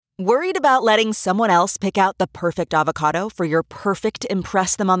Worried about letting someone else pick out the perfect avocado for your perfect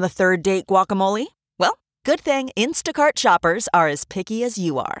impress them on the third date guacamole? Well, good thing Instacart shoppers are as picky as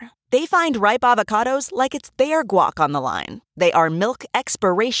you are. They find ripe avocados like it's their guac on the line. They are milk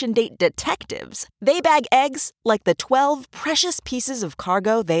expiration date detectives. They bag eggs like the 12 precious pieces of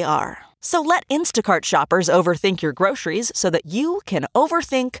cargo they are. So let Instacart shoppers overthink your groceries so that you can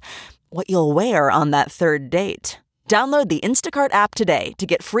overthink what you'll wear on that third date. Download the Instacart app today to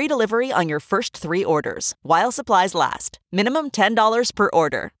get free delivery on your first 3 orders, while supplies last. Minimum $10 per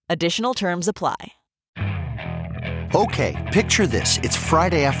order. Additional terms apply. Okay, picture this. It's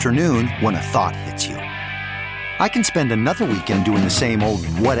Friday afternoon when a thought hits you. I can spend another weekend doing the same old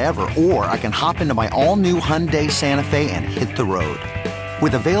whatever, or I can hop into my all-new Hyundai Santa Fe and hit the road.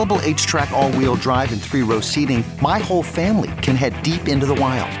 With available H-Track all-wheel drive and 3-row seating, my whole family can head deep into the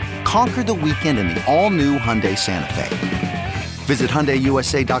wild. Conquer the weekend in the all-new Hyundai Santa Fe. Visit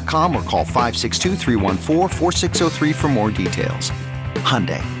HyundaiUSA.com or call 562-314-4603 for more details.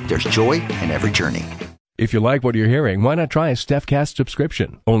 Hyundai, there's joy in every journey. If you like what you're hearing, why not try a StephCast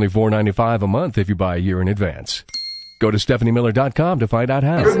subscription? Only $4.95 a month if you buy a year in advance. Go to StephanieMiller.com to find out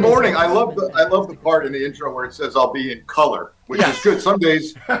how. Good morning. I love the part in the intro where it says I'll be in color, which is good. Some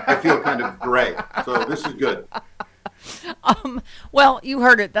days I feel kind of gray, so this is good. Well, you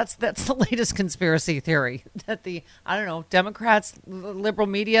heard it. That's the latest conspiracy theory that Democrats, liberal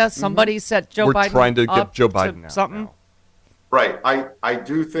media, somebody set Joe Biden We're trying to get Joe Biden out something. now. Right. I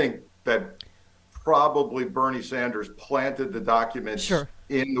do think that probably Bernie Sanders planted the documents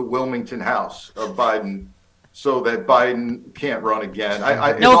in the Wilmington house of Biden so that Biden can't run again.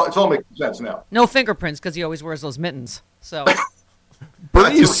 It's all making sense now. No fingerprints because he always wears those mittens. So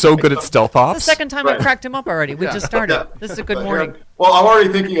Bernie is so good at stealth ops. It's the second time I cracked him up already. We just started. Yeah. This is a good morning. Well, I'm already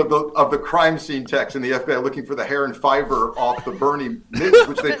thinking of the crime scene techs in the FBI looking for the hair and fiber off the Bernie mittens,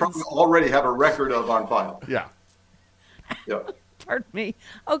 which they probably already have a record of on file. Yeah. Pardon me.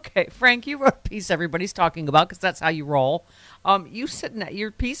 Okay, Frank, you wrote a piece everybody's talking about because that's how you roll. You said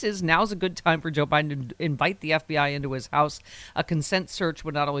your piece is now's a good time for Joe Biden to invite the FBI into his house. A consent search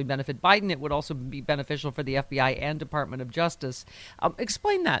would not only benefit Biden, it would also be beneficial for the FBI and Department of Justice.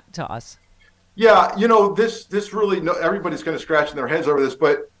 Explain that to us. Yeah, this really, everybody's kind of scratching their heads over this,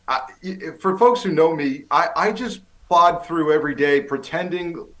 but for folks who know me, I just plod through every day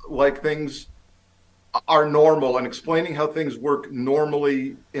pretending like things are normal and explaining how things work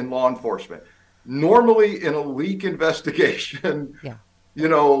normally in law enforcement. Normally in a leak investigation,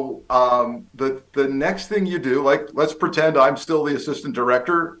 the next thing you do, like let's pretend I'm still the assistant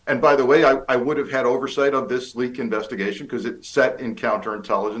director. And by the way, I would have had oversight of this leak investigation because it's set in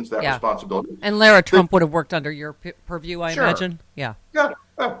counterintelligence, that responsibility. And Lara Trump would have worked under your purview, I imagine. Yeah.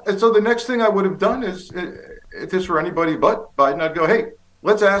 And so the next thing I would have done is, if this were anybody but Biden, I'd go, hey,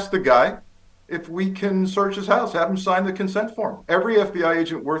 let's ask the guy if we can search his house, have him sign the consent form. Every FBI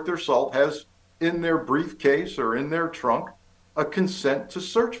agent worth their salt has in their briefcase or in their trunk a consent to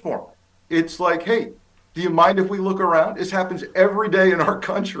search form. It's like, hey, do you mind if we look around? This happens every day in our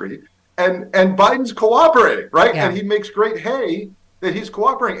country. And Biden's cooperating, right? Yeah. And he makes great hay that he's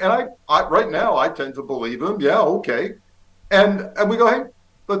cooperating. And I right now, I tend to believe him. Yeah, okay. And we go, hey,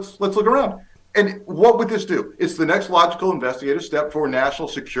 let's look around. And what would this do? It's the next logical investigative step for national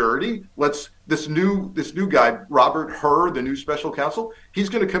security. This new guy, Robert Hur, the new special counsel, he's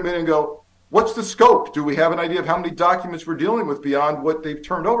going to come in and go, what's the scope? Do we have an idea of how many documents we're dealing with beyond what they've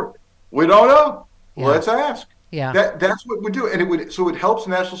turned over? We don't know. Yeah. Let's ask. Yeah. That's what we do. And it helps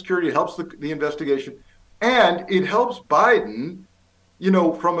national security, it helps the investigation, and it helps Biden,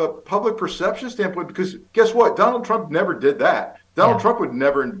 from a public perception standpoint, because guess what? Donald Trump never did that. Donald Trump would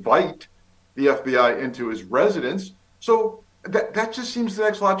never invite the FBI into his residence. So that just seems the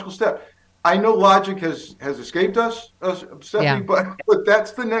next logical step. I know logic has escaped us, Stephanie, but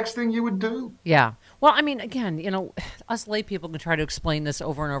that's the next thing you would do. Yeah. Well, I mean, again, us lay people can try to explain this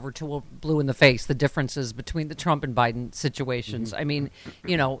over and over till we're blue in the face, the differences between the Trump and Biden situations. I mean,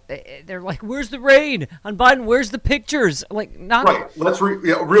 they're like, where's the rain? On Biden, where's the pictures? Like, not right.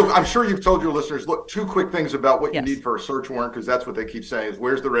 I'm sure you've told your listeners, look, 2 quick things about what you need for a search warrant, because that's what they keep saying is,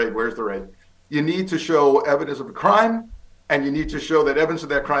 where's the raid? Where's the raid? You need to show evidence of a crime, and you need to show that evidence of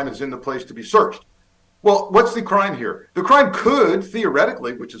that crime is in the place to be searched. Well, what's the crime here? The crime could,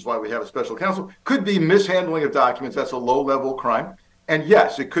 theoretically, which is why we have a special counsel, could be mishandling of documents. That's a low-level crime. And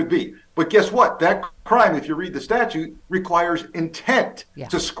yes, it could be. But guess what? That crime, if you read the statute, requires intent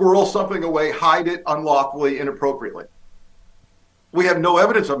to squirrel something away, hide it unlawfully, inappropriately. We have no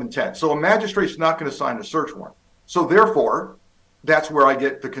evidence of intent. So a magistrate's not going to sign a search warrant. So therefore, that's where I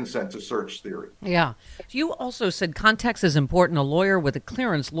get the consent to search theory. Yeah. You also said context is important. A lawyer with a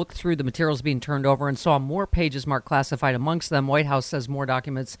clearance looked through the materials being turned over and saw more pages marked classified. Amongst them, White House says more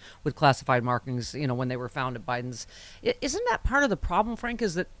documents with classified markings, when they were found at Biden's. Isn't that part of the problem, Frank,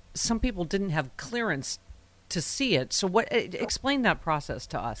 is that some people didn't have clearance to see it? So explain that process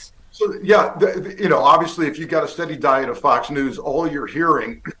to us. So, yeah, obviously, if you got a steady diet of Fox News, all you're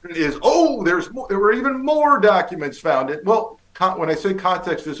hearing is, there were even more documents found. Well, when I say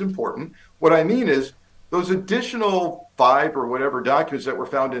context is important, what I mean is those additional 5 or whatever documents that were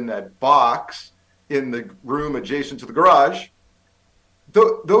found in that box in the room adjacent to the garage,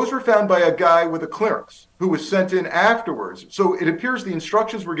 those were found by a guy with a clearance who was sent in afterwards. So it appears the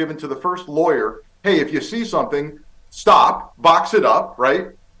instructions were given to the first lawyer, hey, if you see something, stop, box it up,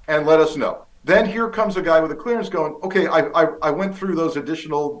 right, and let us know. Then here comes a guy with a clearance going, okay, I went through those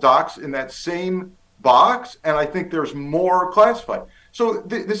additional docs in that same box, and I think there's more classified. So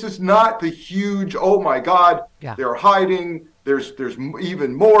this is not the huge, oh my God, they're hiding, there's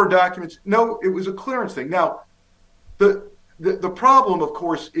even more documents. No, it was a clearance thing. Now, the problem, of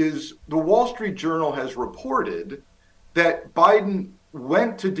course, is the Wall Street Journal has reported that Biden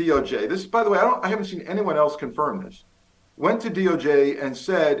went to DOJ. This, by the way, I haven't seen anyone else confirm this. Went to DOJ and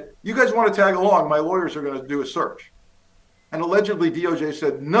said, you guys want to tag along, my lawyers are going to do a search. And allegedly DOJ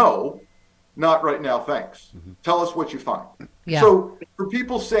said, no, not right now, thanks. Mm-hmm. Tell us what you find. Yeah. So for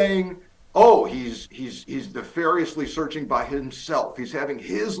people saying, oh, he's nefariously searching by himself, he's having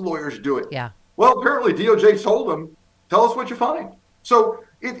his lawyers do it. Yeah. Well, apparently DOJ told him, tell us what you find. So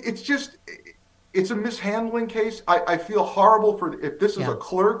it's a mishandling case. I feel horrible if this is a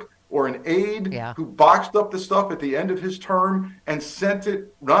clerk or an aide who boxed up the stuff at the end of his term and sent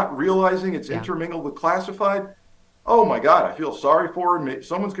it, not realizing it's intermingled with classified. Oh my God, I feel sorry for him.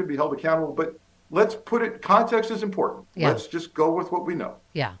 Someone's going to be held accountable, but let's put it, context is important. Yeah. Let's just go with what we know.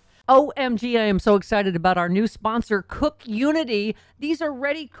 Yeah. OMG, I am so excited about our new sponsor, Cook Unity. These are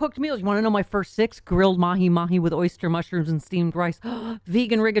ready-cooked meals. You want to know my first 6? Grilled mahi-mahi with oyster mushrooms and steamed rice.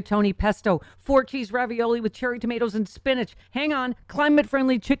 Vegan rigatoni pesto. 4-cheese ravioli with cherry tomatoes and spinach. Hang on.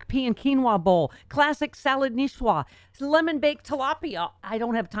 Climate-friendly chickpea and quinoa bowl. Classic salad niçoise. Lemon-baked tilapia. I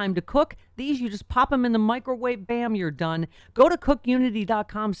don't have time to cook. These, you just pop them in the microwave. Bam, you're done. Go to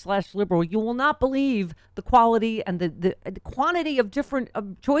cookunity.com/liberal. You will not believe the quality and the quantity of different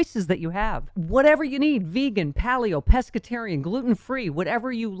choices that you have. Whatever you need, vegan, paleo, pescatarian, gluten-free,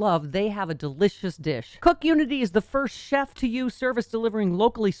 whatever you love, they have a delicious dish. Cook Unity is the first chef-to-you service delivering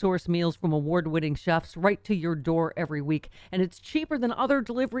locally sourced meals from award-winning chefs right to your door every week. And it's cheaper than other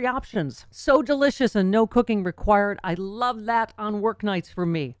delivery options. So delicious and no cooking required. I love that on work nights for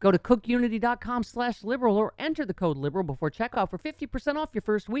me. Go to cookunity.com/liberal or enter the code liberal before checkout for 50% off your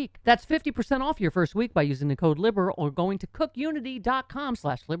first week. That's 50% off your first week by using the code liberal or going to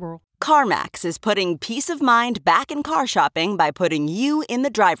cookunity.com/liberal. CarMax is putting peace of mind back in car shopping by putting you in the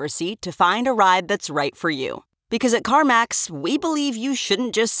driver's seat to find a ride that's right for you. Because at CarMax, we believe you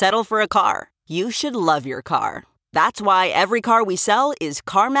shouldn't just settle for a car. You should love your car. That's why every car we sell is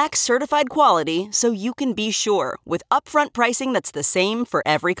CarMax certified quality, so you can be sure with upfront pricing that's the same for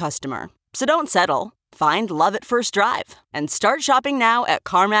every customer. So don't settle. Find love at first drive and start shopping now at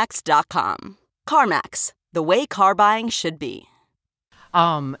CarMax.com. CarMax, the way car buying should be.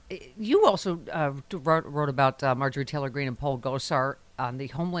 You also wrote about Marjorie Taylor Greene and Paul Gosar on the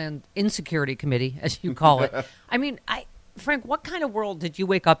Homeland Insecurity Committee, as you call it. I mean, Frank, what kind of world did you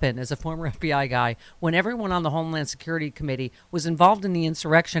wake up in as a former FBI guy when everyone on the Homeland Security Committee was involved in the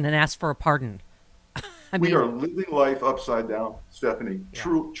insurrection and asked for a pardon? We are living life upside down, Stephanie.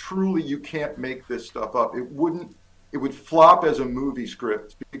 Yeah. Truly, you can't make this stuff up. It would flop as a movie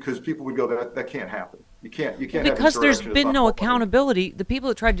script because people would go, that can't happen. You can't. Because there's been no accountability. The people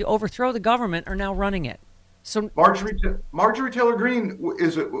that tried to overthrow the government are now running it. So Marjorie Taylor Greene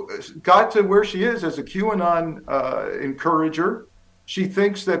got to where she is as a QAnon encourager. She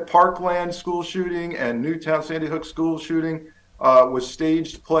thinks that Parkland school shooting and Newtown Sandy Hook school shooting was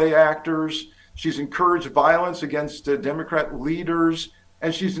staged play actors. She's encouraged violence against Democrat leaders,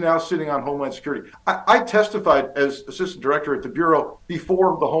 and she's now sitting on Homeland Security. I testified as assistant director at the Bureau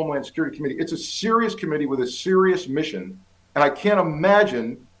before the Homeland Security Committee. It's a serious committee with a serious mission, and I can't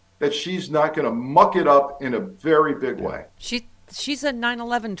imagine that she's not going to muck it up in a very big way. She's a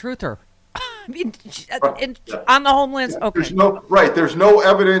 9/11 truther. I mean, on the Homeland. Yeah, okay. There's no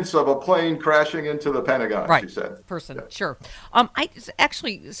evidence of a plane crashing into the Pentagon. Right. She said. Sure. I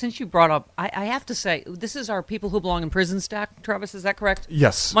actually, since you brought up, I have to say, this is our People Who Belong in Prison stack. Travis, is that correct?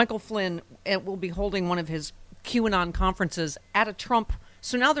 Yes. Michael Flynn will be holding one of his QAnon conferences at a Trump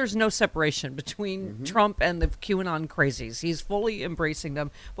So now there's no separation between Trump and the QAnon crazies. He's fully embracing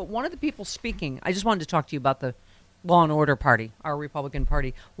them. But one of the people speaking, I just wanted to talk to you about the Law and Order Party, our Republican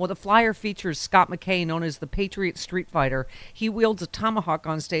Party. Well, the flyer features Scott McKay, known as the Patriot Street Fighter. He wields a tomahawk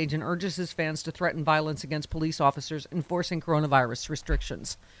on stage and urges his fans to threaten violence against police officers enforcing coronavirus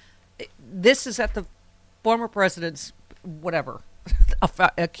restrictions. This is at the former president's, whatever, a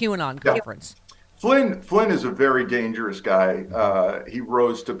QAnon conference. Flynn is a very dangerous guy. He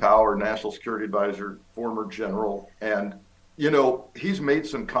rose to power, National Security Advisor, former general. And, he's made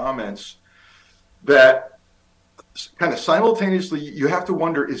some comments that kind of simultaneously, you have to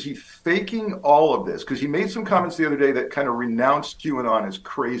wonder, is he faking all of this? Because he made some comments the other day that kind of renounced QAnon as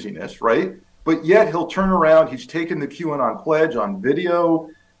craziness, right? But yet he'll turn around. He's taken the QAnon pledge on video.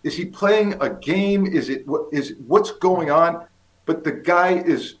 Is he playing a game? What's going on? But the guy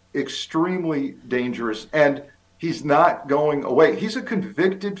is extremely dangerous, and he's not going away. He's a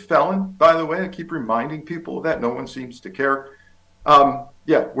convicted felon, by the way. I keep reminding people of that. No one seems to care.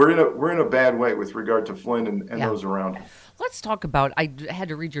 We're in a bad way with regard to Flynn and those around him. Let's talk about, I had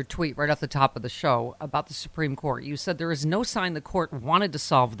to read your tweet right off the top of the show about the Supreme Court. You said there is no sign the court wanted to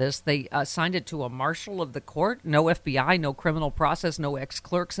solve this. They assigned it to a marshal of the court, no FBI, no criminal process, no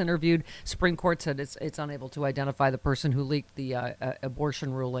ex-clerks interviewed. Supreme Court said it's unable to identify the person who leaked the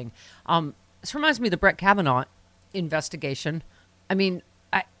abortion ruling. This reminds me of the Brett Kavanaugh investigation. I mean,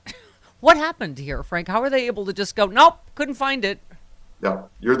 what happened here, Frank? How are they able to just go, nope, couldn't find it? Yeah,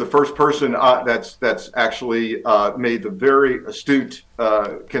 you're the first person that's actually made the very astute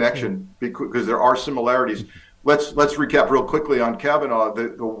connection, because there are similarities. Let's recap real quickly on Kavanaugh.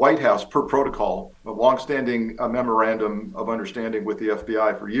 The White House, per protocol, a longstanding memorandum of understanding with the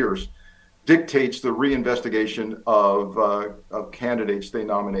FBI for years, dictates the reinvestigation of candidates they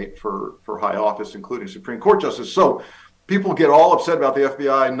nominate for high office, including Supreme Court justice. So people get all upset about the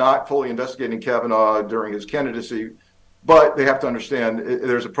FBI not fully investigating Kavanaugh during his candidacy. But they have to understand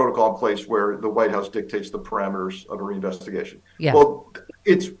there's a protocol in place where the White House dictates the parameters of a reinvestigation. Yeah. Well,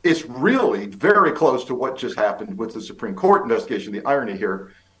 it's really very close to what just happened with the Supreme Court investigation. The irony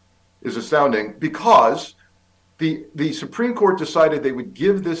here is astounding, because the Supreme Court decided they would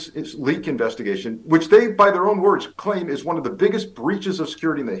give this leak investigation, which they, by their own words, claim is one of the biggest breaches of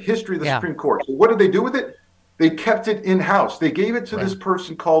security in the history of the Supreme Court. So what did they do with it? They kept it in-house. They gave it to this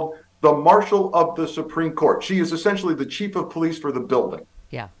person called the Marshal of the Supreme Court. She is essentially the chief of police for the building.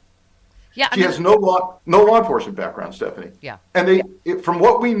 Yeah. She has no law enforcement background, Stephanie. Yeah. And from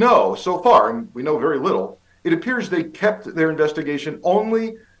what we know so far, and we know very little, it appears they kept their investigation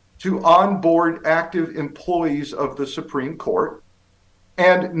only to onboard active employees of the Supreme Court,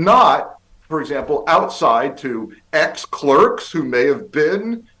 and not, for example, outside to ex-clerks who may have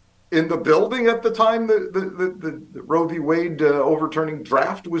been in the building at the time the Roe v. Wade overturning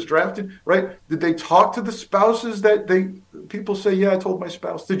draft was drafted, right? Did they talk to the spouses people say, yeah, I told my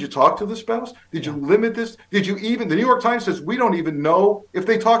spouse. Did you talk to the spouse? Did you limit this? Did you even, the New York Times says, we don't even know if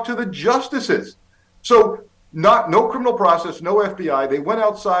they talked to the justices. So no criminal process, no FBI. They went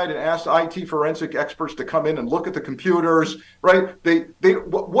outside and asked IT forensic experts to come in and look at the computers, right?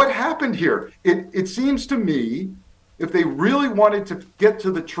 What happened here? It seems to me, if they really wanted to get to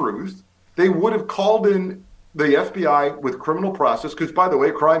the truth, they would have called in the FBI with criminal process, because, by the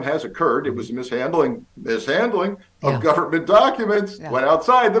way, crime has occurred. It was mishandling of government documents, went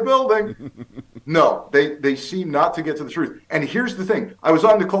outside the building. No, they seem not to get to the truth. And here's the thing. I was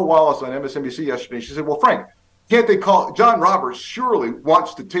on Nicole Wallace on MSNBC yesterday. She said, well, Frank, can't they call? John Roberts surely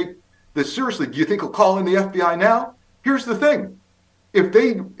wants to take this seriously. Do you think he'll call in the FBI now? Here's the thing. If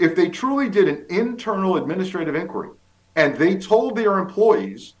they truly did an internal administrative inquiry, and they told their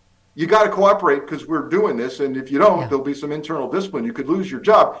employees, you got to cooperate because we're doing this, and if you don't, there'll be some internal discipline. You could lose your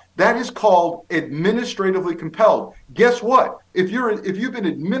job. That is called administratively compelled. Guess what? If you've been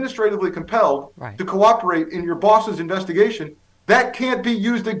administratively compelled to cooperate in your boss's investigation, that can't be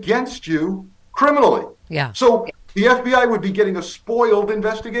used against you criminally. Yeah. So the FBI would be getting a spoiled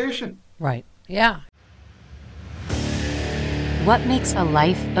investigation. Right. Yeah. What makes a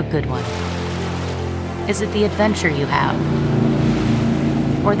life a good one? Is it the adventure you have?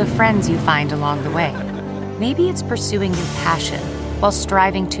 Or the friends you find along the way? Maybe it's pursuing your passion while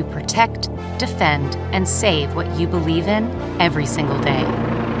striving to protect, defend, and save what you believe in every single day.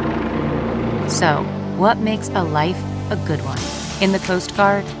 So, what makes a life a good one? In the Coast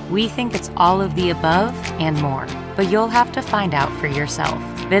Guard, we think it's all of the above and more, but you'll have to find out for yourself.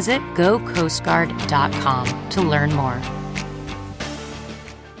 Visit gocoastguard.com to learn more.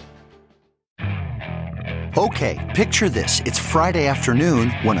 Okay, picture this. It's Friday afternoon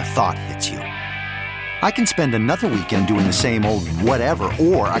when a thought hits you. I can spend another weekend doing the same old whatever,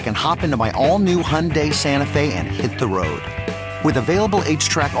 or I can hop into my all-new Hyundai Santa Fe and hit the road. With available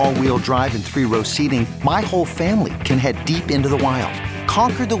H-Track all-wheel drive and 3-row seating, my whole family can head deep into the wild.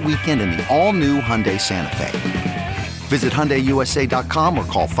 Conquer the weekend in the all-new Hyundai Santa Fe. Visit HyundaiUSA.com or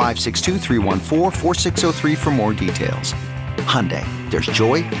call 562-314-4603 for more details. Hyundai, there's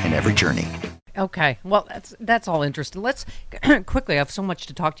joy in every journey. Okay, well, that's all interesting. Let's quickly, I have so much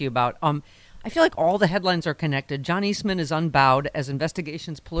to talk to you about. I feel like all the headlines are connected. John Eastman is unbowed as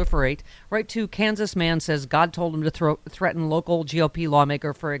investigations proliferate. Right to Kansas man says God told him to threaten local GOP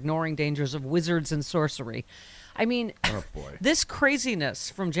lawmaker for ignoring dangers of wizards and sorcery. I mean, this craziness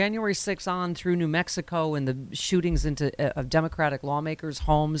from January 6th on through New Mexico and the shootings of Democratic lawmakers'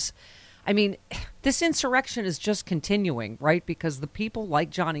 homes. I mean, this insurrection is just continuing, right? Because the people like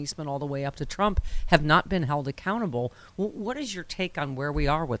John Eastman all the way up to Trump have not been held accountable. What is your take on where we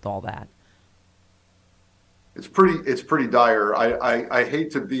are with all that? It's pretty dire. I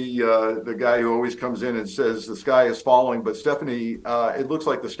hate to be the guy who always comes in and says the sky is falling, but Stephanie, it looks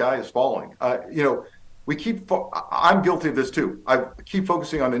like the sky is falling. I'm guilty of this too. I keep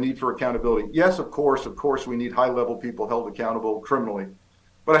focusing on the need for accountability. Yes, of course, we need high-level people held accountable criminally.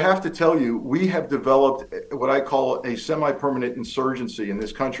 But I have to tell you, we have developed what I call a semi-permanent insurgency in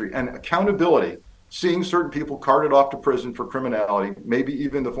this country. And accountability, seeing certain people carted off to prison for criminality, maybe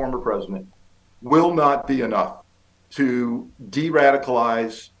even the former president, will not be enough to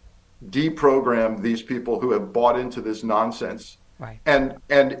de-radicalize, deprogram these people who have bought into this nonsense. Right. And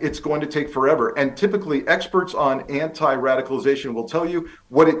it's going to take forever. And typically experts on anti-radicalization will tell you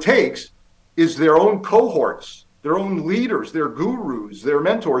what it takes is their own cohorts, their own leaders, their gurus, their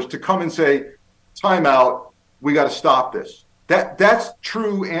mentors to come and say, time out, we got to stop this. That's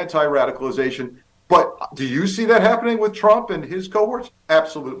true anti-radicalization. But do you see that happening with Trump and his cohorts?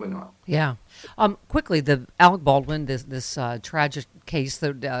 Absolutely not. Yeah. Quickly, the Alec Baldwin, this tragic case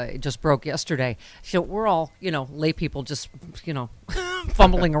that just broke yesterday. So we're all, lay people just,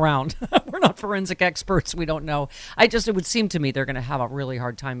 fumbling around. We're not forensic experts. We don't know. It would seem to me they're going to have a really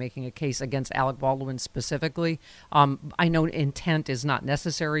hard time making a case against Alec Baldwin specifically. I know intent is not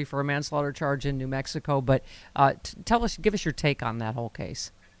necessary for a manslaughter charge in New Mexico, but give us your take on that whole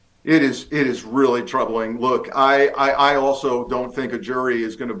case. It is really troubling. Look, I also don't think a jury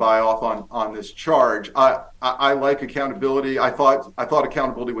is going to buy off on this charge. I like accountability. I thought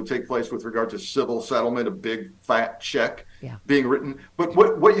accountability would take place with regard to civil settlement, a big fat check being written. But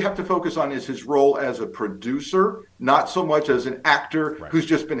what you have to focus on is his role as a producer, not so much as an actor who's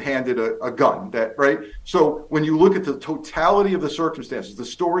just been handed a gun. Right? So when you look at the totality of the circumstances, the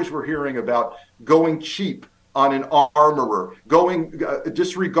stories we're hearing about going cheap on an armorer,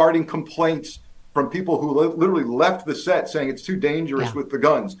 disregarding complaints from people who literally left the set saying it's too dangerous with the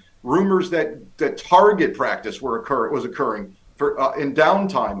guns. Rumors that target practice was occurring in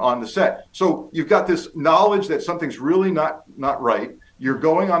downtime on the set. So you've got this knowledge that something's really not right. You're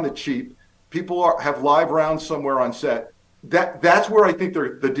going on the cheap. People have live rounds somewhere on set. That's where I think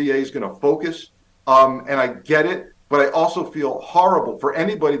the DA is going to focus. And I get it. But I also feel horrible for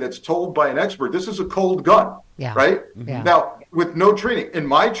anybody that's told by an expert, this is a cold gun, right? Yeah. Now, with no training. In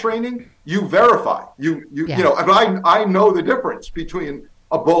my training, you verify. I know the difference between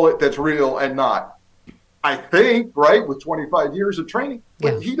a bullet that's real and not. I think, right, with 25 years of training.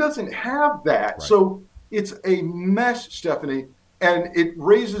 But he doesn't have that. Right. So it's a mess, Stephanie. And it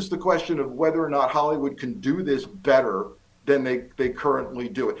raises the question of whether or not Hollywood can do this better than they currently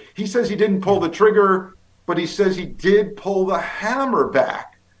do it. He says he didn't pull the trigger, but he says he did pull the hammer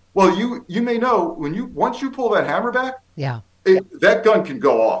back. Well, you may know once you pull that hammer back, that gun can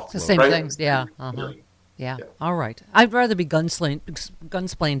go off. It's the same things, yeah. Uh-huh. Yeah. All right. I'd rather be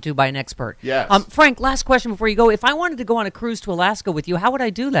gunsplained to by an expert. Yes. Frank, last question before you go. If I wanted to go on a cruise to Alaska with you, how would I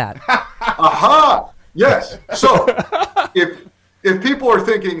do that? Aha! Yes. So if people are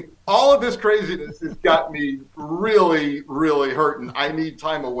thinking all of this craziness has got me really, really hurting, I need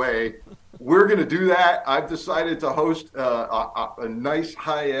time away. We're going to do that. I've decided to host a nice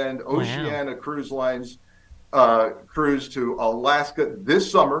high-end Oceania Cruise Lines cruise to Alaska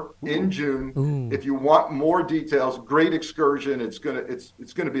this summer in June. Ooh. If you want more details, great excursion. It's gonna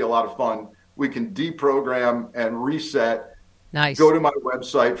be a lot of fun. We can deprogram and reset. Nice. Go to my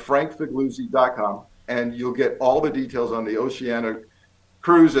website, frankfigliuzzi.com, and you'll get all the details on the Oceania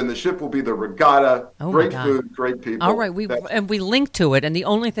cruise, and the ship will be the Regatta. Great food, great people. All right, we link to it, and the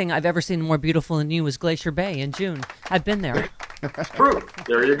only thing I've ever seen more beautiful than you is Glacier Bay in June. I've been there. True.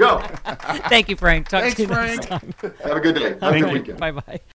 There you go. Thank you, Frank. Thanks, Frank. Have a good day. Have a good weekend. Bye-bye.